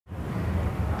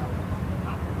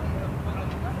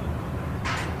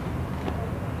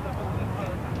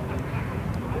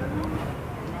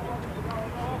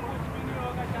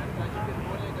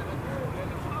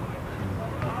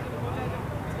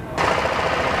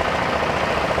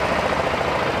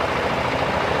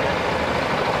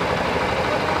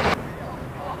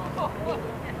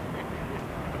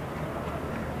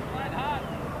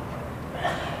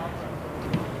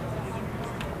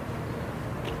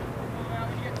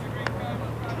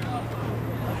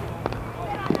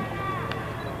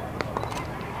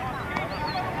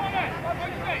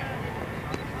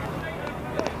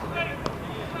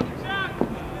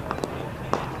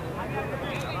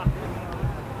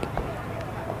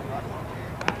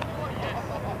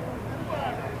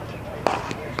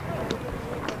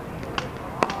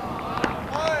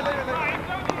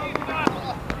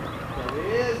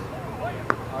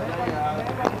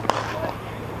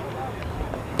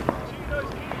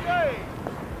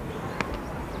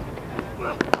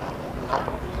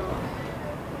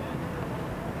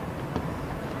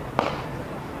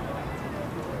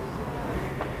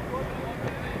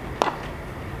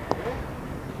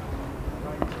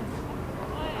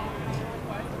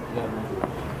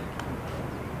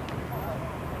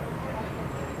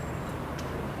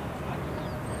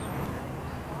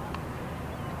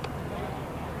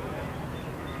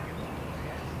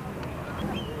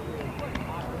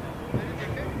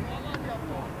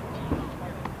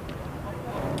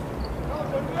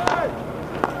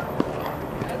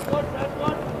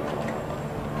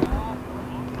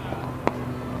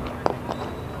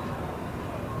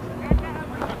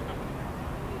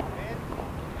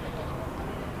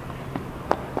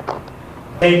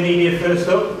Media first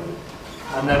up,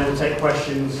 and then we'll take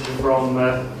questions from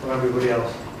everybody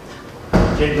else.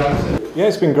 James Anderson. Yeah,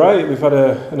 it's been great. We've had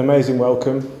an amazing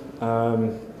welcome.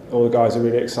 All the guys are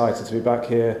really excited to be back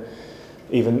here.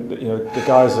 Even the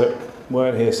guys that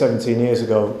weren't here 17 years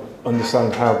ago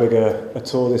understand how big a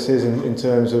tour this is in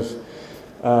terms of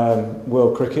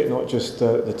world cricket, not just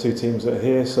the two teams that are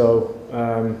here. So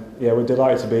yeah, we're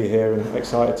delighted to be here and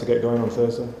excited to get going on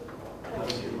Thursday.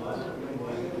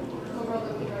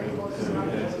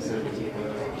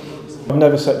 I've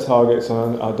never set targets,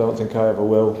 and I don't think I ever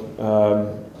will.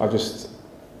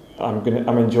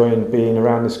 I'm enjoying being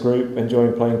around this group,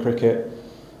 enjoying playing cricket.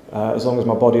 As long as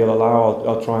my body will allow,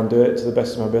 I'll try and do it to the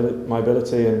best of my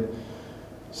ability and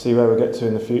see where we get to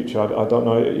in the future. I don't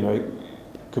know. It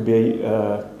could be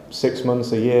 6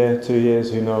 months, a year, 2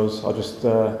 years. Who knows? I'll just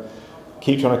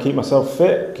keep trying to keep myself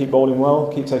fit, keep bowling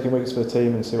well, keep taking wickets for the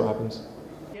team, and see what happens.